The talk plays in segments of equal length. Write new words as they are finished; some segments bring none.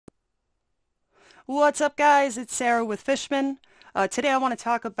What's up, guys? It's Sarah with Fishman. Today I want to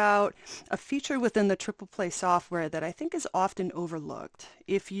talk about a feature within the TriplePlay software that I think is often overlooked.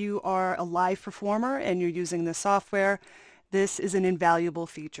 If you are a live performer and you're using this software, this is an invaluable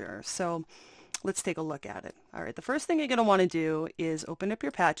feature. So let's take a look at it. All right, the first thing you're going to want to do is open up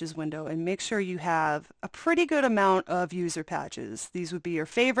your patches window and make sure you have a pretty good amount of user patches. These would be your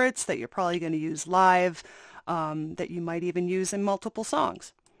favorites that you're probably going to use live, that you might even use in multiple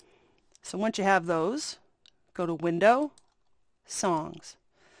songs. So once you have those, go to Window, Songs.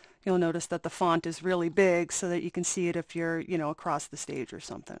 You'll notice that the font is really big so that you can see it if you're, across the stage or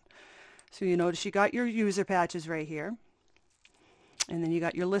something. So you notice you got your user patches right here. And then you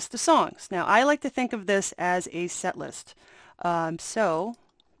got your list of songs. Now, I like to think of this as a set list. So,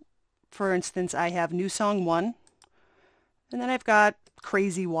 for instance, I have New Song 1, and then I've got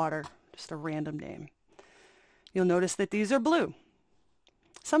Crazy Water, just a random name. You'll notice that these are blue.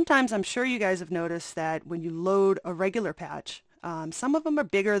 Sometimes I'm sure you guys have noticed that when you load a regular patch, some of them are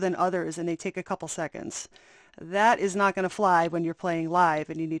bigger than others and they take a couple seconds. That is not going to fly when you're playing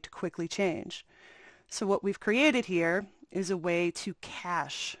live and you need to quickly change. So what we've created here is a way to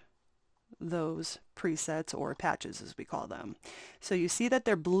cache those presets, or patches as we call them. So you see that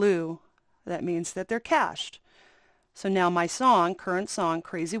they're blue. That means that they're cached. So now my song, current song,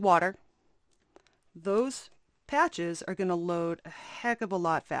 Crazy Water, those patches are going to load a heck of a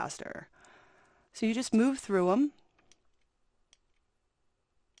lot faster. So you just move through them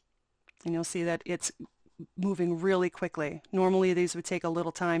and you'll see that it's moving really quickly. Normally these would take a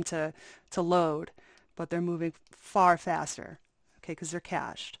little time to load, but they're moving far faster, okay, because they're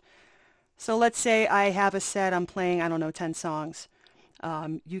cached. So let's say I have a set, I'm playing, I don't know, 10 songs.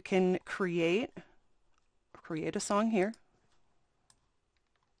 You can create a song here.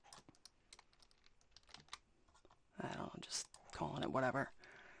 I don't know, just calling it whatever.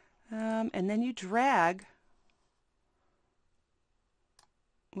 And then you drag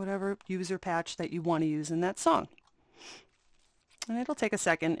whatever user patch that you want to use in that song. And it'll take a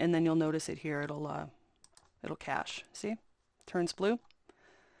second, and then you'll notice it here. It'll cache. See? Turns blue.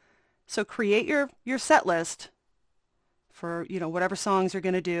 So create your set list for, whatever songs you're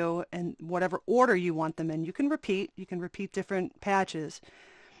going to do and whatever order you want them in. You can repeat different patches.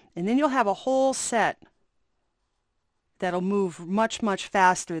 And then you'll have a whole set that'll move much, much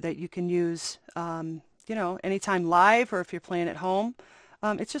faster that you can use, anytime live or if you're playing at home.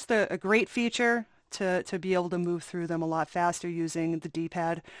 It's just a great feature to be able to move through them a lot faster using the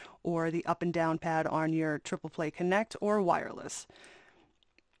D-pad or the up and down pad on your TriplePlay Connect or wireless.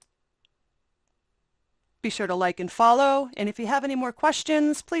 Be sure to like and follow, and if you have any more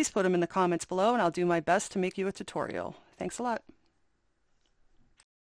questions, please put them in the comments below and I'll do my best to make you a tutorial. Thanks a lot.